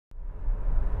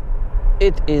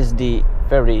It is the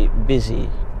very busy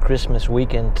Christmas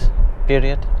weekend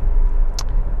period,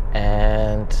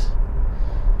 and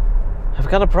I've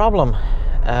got a problem.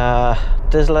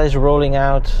 Tesla is rolling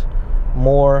out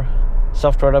more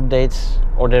software updates,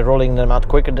 or they're rolling them out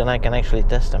quicker than I can actually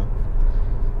test them.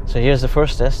 So here's the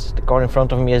first test. The car in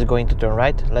front of me is going to turn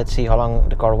right. Let's see how long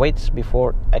the car waits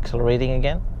before accelerating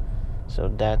again. So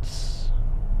that's,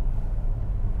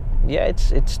 yeah,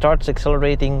 it starts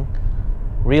accelerating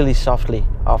really softly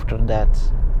after that.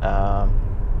 I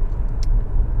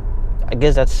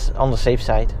guess that's on the safe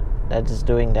side. That is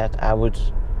doing that. I would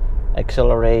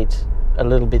accelerate a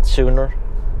little bit sooner,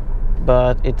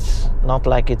 but it's not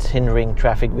like it's hindering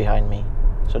traffic behind me.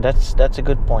 So that's a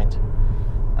good point.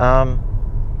 But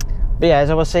yeah, as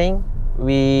I was saying,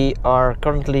 we are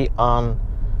currently on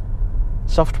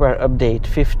software update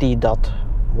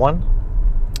 50.1.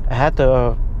 I had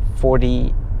the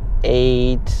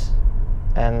 48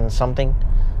 and something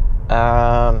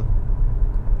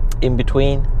in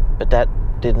between, but that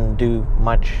didn't do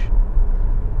much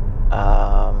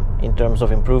in terms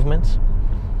of improvements.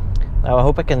 Now I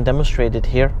hope I can demonstrate it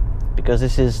here, because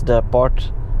this is the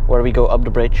part where we go up the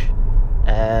bridge,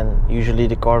 and usually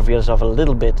the car veers off a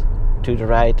little bit to the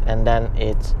right, and then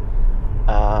it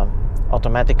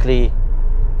automatically,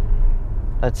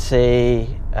 let's say,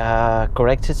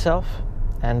 corrects itself.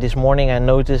 And this morning I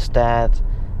noticed that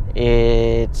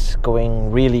it's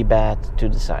going really bad to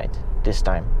the side this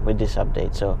time with this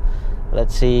update. So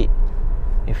let's see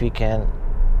if we can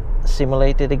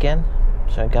simulate it again.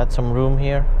 So I got some room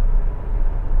here.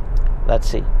 Let's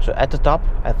see. So at the top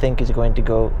I think it's going to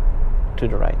go to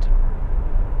the right.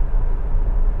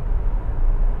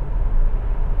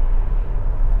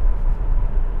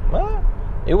 Well,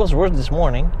 it was worse this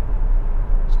morning,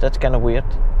 so that's kind of weird.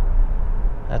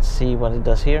 Let's see what it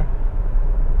does here.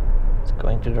 It's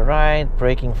going to the right,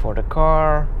 braking for the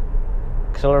car,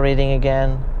 accelerating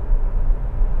again.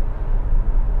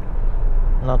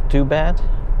 Not too bad.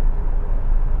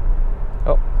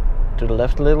 Oh, to the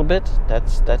left a little bit.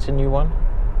 That's a new one.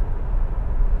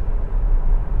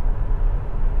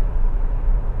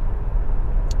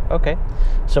 Okay,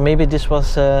 so maybe this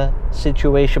was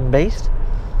situation based,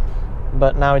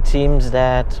 but now it seems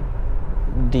that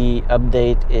the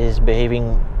update is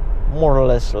behaving more or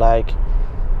less like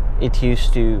it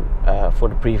used to for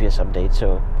the previous update,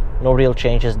 so no real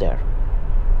changes there.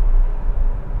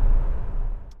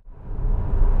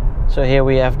 So here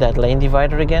we have that lane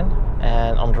divider again,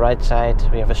 and on the right side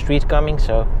we have a street coming,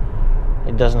 so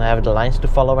it doesn't have the lines to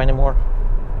follow anymore.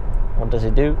 What does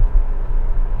it do?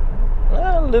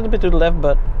 A little bit to the left,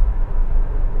 but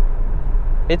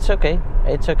it's okay.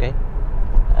 It's okay.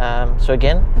 So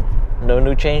again, no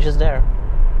new changes there.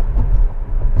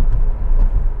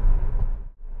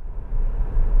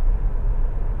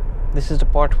 This is the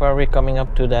part where we're coming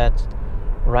up to that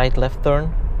right-left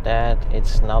turn that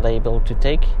it's not able to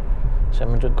take. So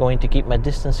I'm going to keep my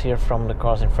distance here from the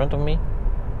cars in front of me,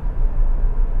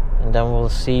 and then we'll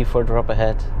see further up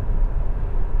ahead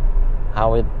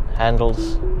how it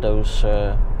handles those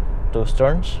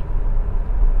turns.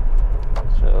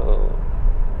 So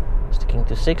sticking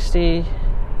to 60,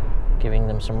 giving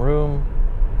them some room.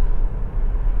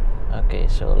 Okay,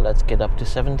 so let's get up to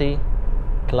 70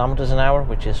 kilometers an hour,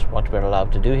 which is what we're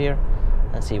allowed to do here,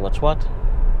 and see what's what.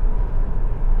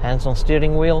 Hands on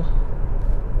steering wheel.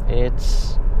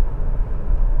 It's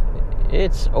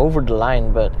over the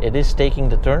line, but it is taking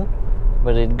the turn,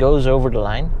 but it goes over the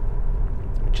line,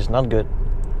 which is not good.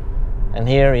 And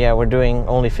here, yeah, we're doing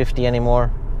only 50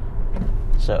 anymore.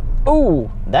 So,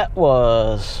 oh, that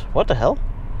was, what the hell?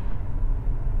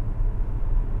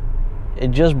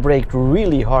 It just braked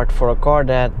really hard for a car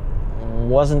that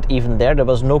wasn't even there. There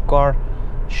was no car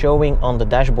showing on the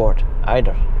dashboard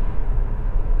either.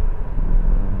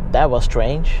 That was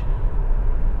strange.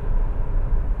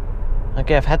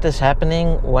 Okay, I've had this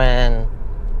happening when,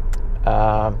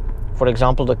 for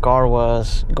example, the car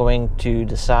was going to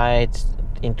the side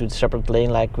into the separate lane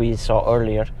like we saw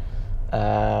earlier.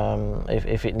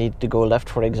 If it needed to go left,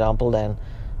 for example, then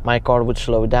my car would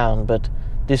slow down, but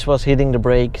this was hitting the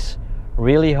brakes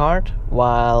really hard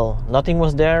while nothing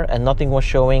was there and nothing was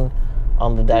showing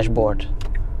on the dashboard.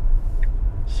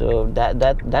 So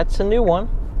that's a new one.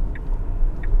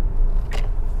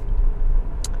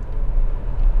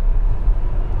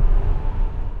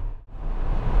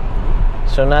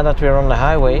 So now that we're on the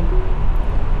highway,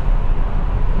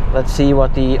 let's see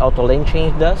what the auto lane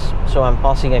change does. So I'm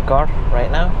passing a car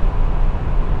right now.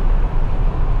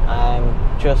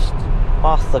 I'm just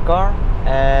past the car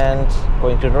and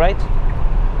going to the right.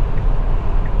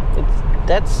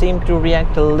 That seemed to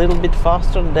react a little bit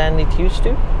faster than it used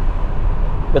to.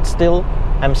 but still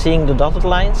I'm seeing the dotted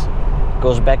lines.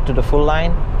 Goes back to the full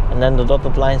line, and then the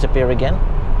dotted lines appear again.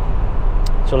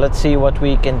 So let's see what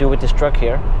we can do with this truck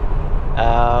here,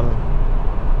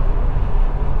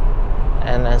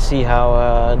 and see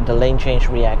how the lane change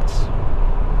reacts.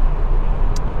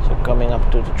 So coming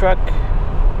up to the truck.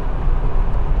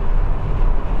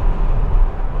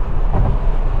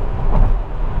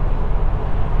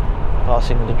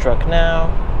 Passing the truck now,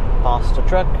 past the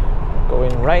truck,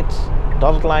 going right,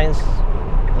 dotted lines,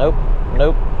 nope,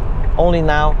 nope, only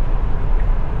now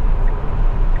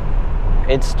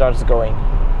it starts going.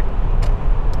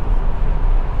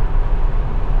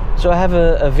 So I have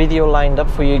a video lined up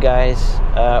for you guys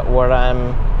where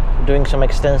I'm doing some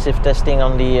extensive testing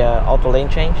on the auto lane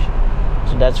change.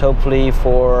 So that's hopefully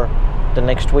for the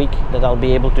next week that I'll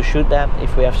be able to shoot that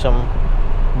if we have some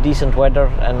decent weather,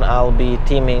 and I'll be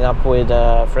teaming up with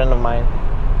a friend of mine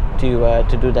to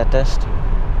do that test,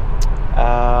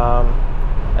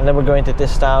 and then we're going to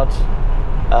test out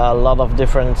a lot of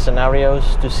different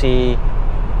scenarios to see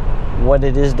what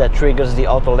it is that triggers the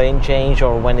auto lane change,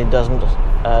 or when it doesn't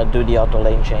do the auto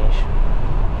lane change.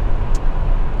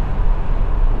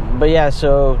 But yeah,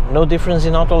 so no difference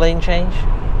in auto lane change,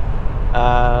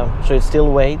 so it still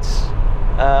waits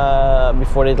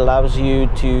before it allows you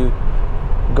to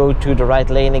go to the right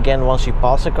lane again once you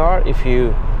pass a car. If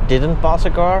you didn't pass a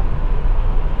car,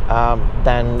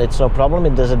 then it's no problem,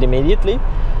 it does it immediately.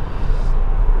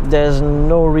 There's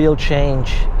no real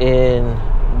change in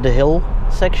the hill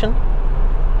section,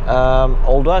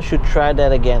 although I should try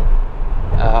that again.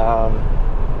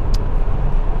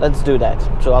 Let's do that.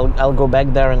 So I'll go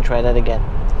back there and try that again,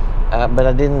 but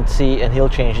I didn't see a hill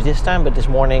change this time, but this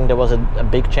morning there was a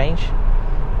big change.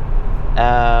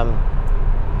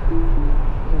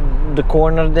 The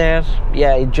corner there,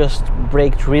 yeah, it just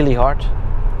braked really hard,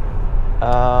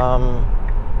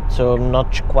 so I'm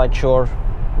not quite sure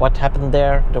what happened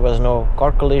there. There was no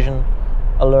car collision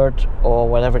alert or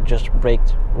whatever, just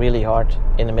braked really hard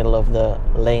in the middle of the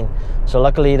lane. So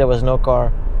luckily there was no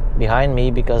car behind me,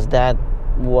 because that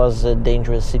was a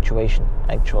dangerous situation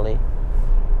actually.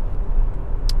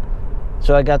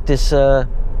 So I got this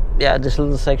this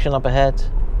little section up ahead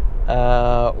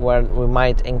where we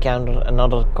might encounter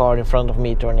another car in front of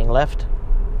me turning left,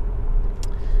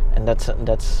 and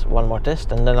that's one more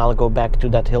test, and then I'll go back to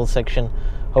that hill section,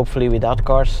 hopefully without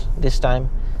cars this time,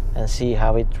 and see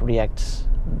how it reacts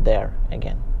there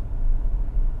again.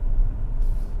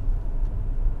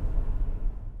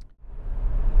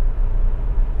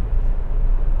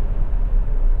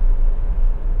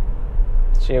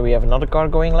 So here we have another car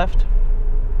going left.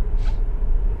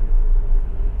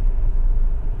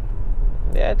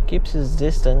 Yeah, it keeps its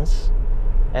distance,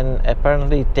 and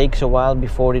apparently it takes a while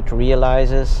before it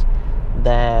realizes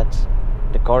that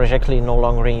the car is actually no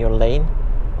longer in your lane.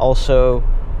 Also,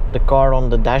 the car on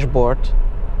the dashboard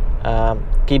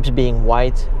keeps being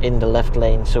white in the left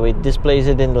lane, so it displays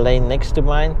it in the lane next to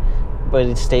mine, but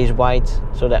it stays white,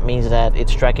 so that means that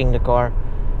it's tracking the car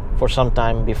for some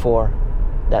time before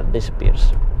that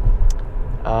disappears.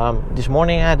 This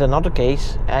morning I had another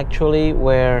case actually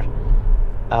where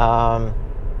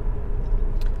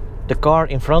the car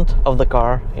in front of the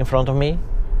car in front of me,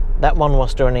 that one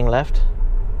was turning left,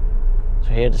 so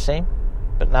here the same,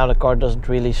 but now the car doesn't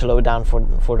really slow down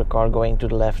for the car going to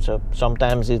the left, so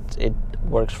sometimes it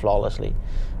works flawlessly.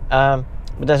 But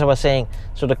as I was saying,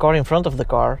 so the car in front of the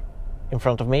car in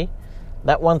front of me,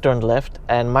 that one turned left,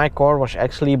 and my car was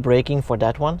actually braking for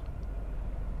that one.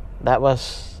 That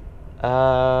was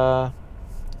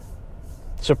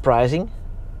surprising,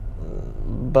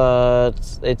 but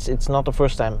it's not the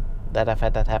first time that I've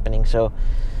had that happening. So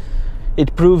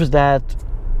it proves that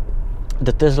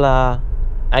the Tesla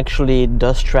actually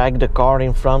does track the car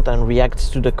in front and reacts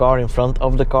to the car in front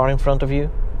of the car in front of you,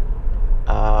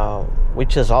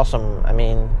 which is awesome. I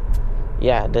mean,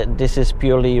 yeah, this is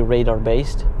purely radar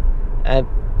based.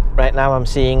 Right now I'm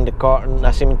seeing the car,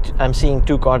 I'm seeing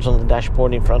two cars on the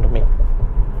dashboard in front of me.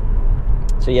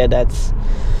 So yeah, that's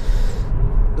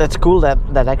cool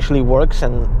that actually works,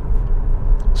 and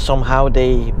somehow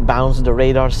they bounce the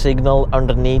radar signal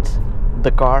underneath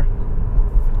the car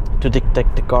to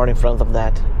detect the car in front of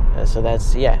that. So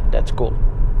that's cool.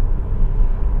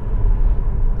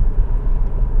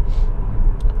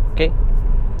 Okay,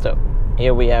 so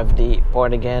here we have the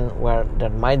part again where there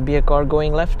might be a car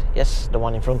going left. Yes, the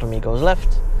one in front of me goes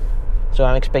left, so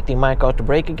I'm expecting my car to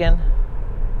brake again.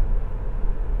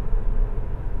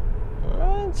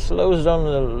 It slows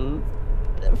down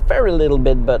a very little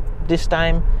bit, but this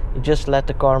time it just let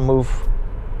the car move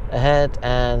ahead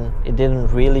and it didn't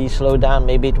really slow down.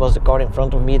 Maybe it was the car in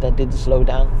front of me that did the slow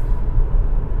down.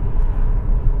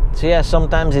 So yeah,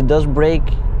 sometimes it does brake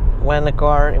when a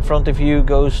car in front of you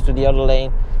goes to the other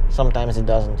lane, sometimes it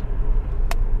doesn't.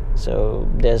 So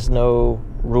there's no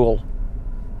rule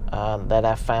that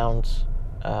I've found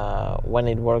when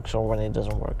it works or when it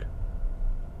doesn't work.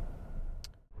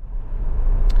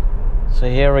 So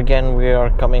here again we are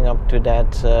coming up to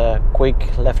that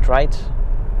quick left-right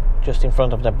just in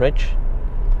front of the bridge.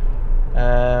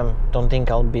 Don't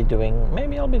think I'll be doing,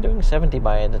 maybe I'll be doing 70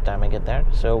 by the time I get there.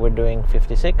 So we're doing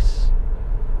 56.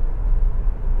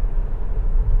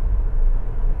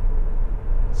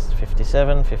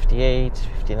 57, 58,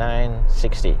 59,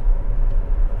 60.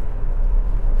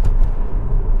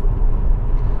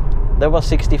 That was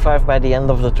 65 by the end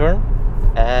of the turn,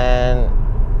 and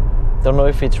don't know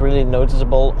if it's really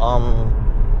noticeable on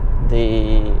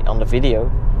the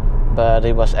video, but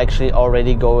it was actually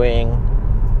already going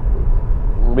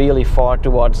really far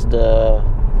towards the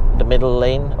middle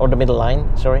lane, or the middle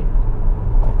line, sorry.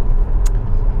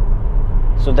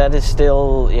 So that is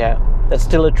still, yeah, that's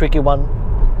still a tricky one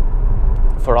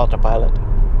for AutoPilot.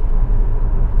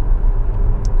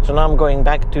 So now I'm going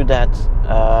back to that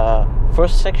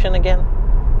first section again.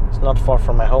 It's not far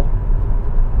from my home,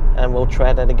 and we'll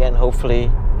try that again,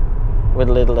 hopefully with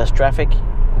a little less traffic.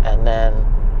 And then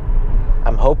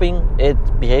I'm hoping it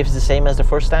behaves the same as the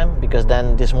first time, because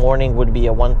then this morning would be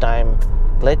a one-time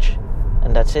glitch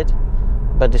and that's it.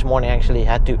 But this morning I actually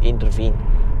had to intervene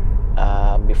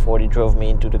before they drove me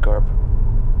into the curb.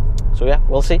 So yeah,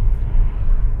 we'll see.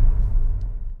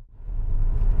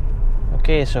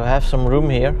 Okay, so I have some room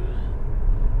here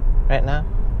right now.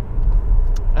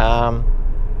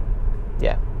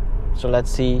 Yeah, so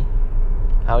let's see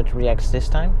how it reacts this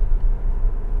time.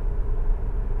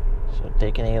 So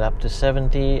taking it up to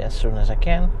 70 as soon as I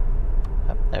can.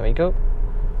 There we go.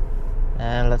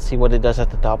 And let's see what it does at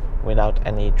the top without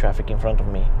any traffic in front of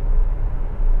me.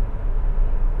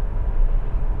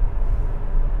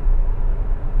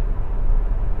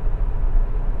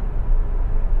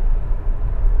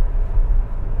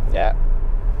 Yeah,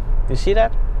 you see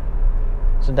that?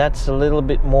 So that's a little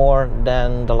bit more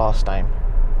than the last time.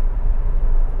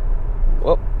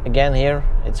 Well, again here,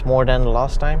 it's more than the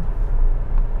last time.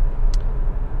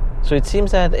 So it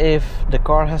seems that if the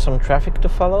car has some traffic to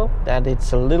follow, that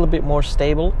it's a little bit more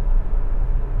stable.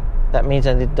 That means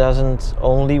that it doesn't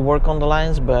only work on the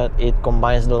lines, but it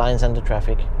combines the lines and the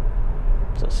traffic.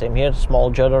 So same here,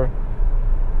 small judder,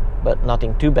 but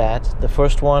nothing too bad. The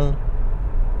first one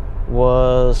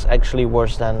was actually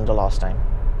worse than the last time.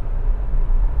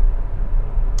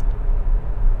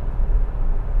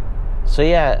 So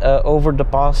yeah, over the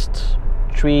past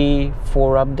 3-4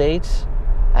 updates,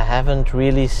 I haven't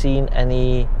really seen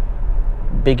any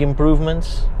big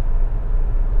improvements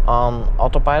on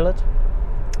AutoPilot.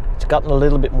 It's gotten a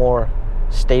little bit more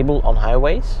stable on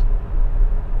highways,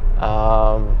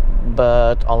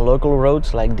 but on local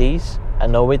roads like these, I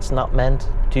know it's not meant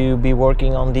to be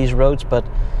working on these roads, but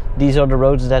these are the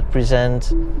roads that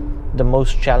present the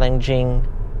most challenging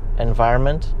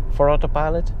environment for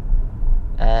AutoPilot.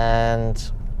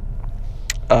 And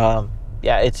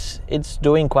yeah, it's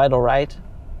doing quite alright,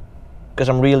 because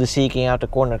I'm really seeking out the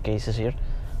corner cases here.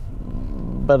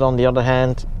 But on the other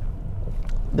hand,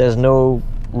 there's no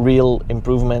real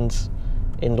improvements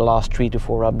in the last 3 to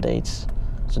 4 updates,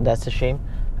 so that's a shame.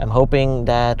 I'm hoping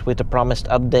that with the promised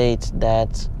update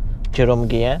that Jerome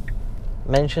Guillen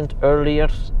mentioned earlier,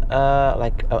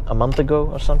 like a month ago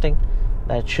or something,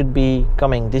 that should be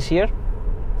coming this year.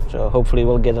 So hopefully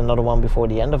we'll get another one before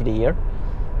the end of the year.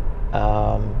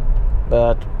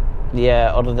 But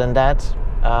yeah, other than that,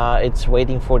 it's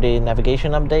waiting for the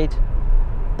navigation update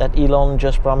that Elon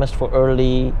just promised for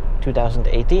early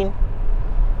 2018.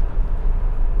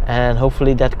 And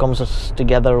hopefully that comes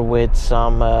together with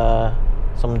some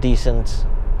decent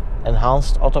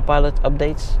enhanced AutoPilot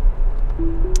updates.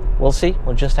 We'll see,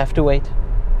 we'll just have to wait.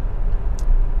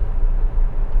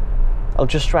 I'll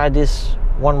just try this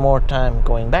one more time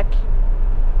going back.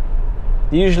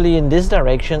 Usually in this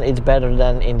direction it's better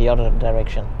than in the other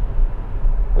direction,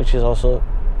 which is also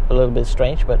a little bit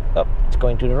strange, but it's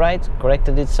going to the right,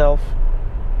 corrected itself.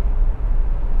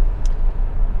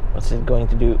 What's it going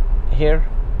to do here?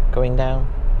 Going down.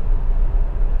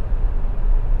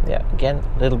 Yeah, again,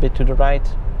 a little bit to the right.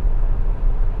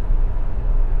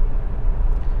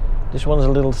 This one's a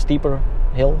little steeper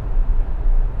hill.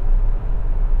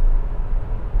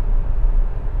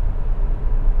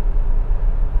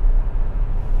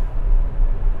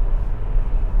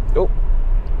 Oh,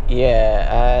 yeah,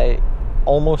 I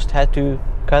almost had to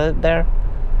cut it there.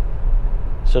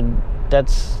 So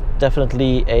that's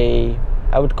definitely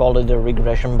I would call it a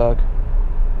regression bug.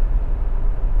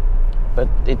 but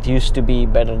it used to be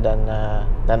better than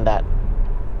that,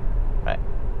 right?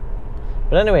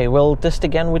 But anyway, we'll test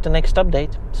again with the next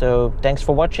update. So thanks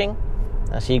for watching.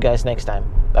 I'll see you guys next time.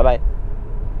 Bye bye.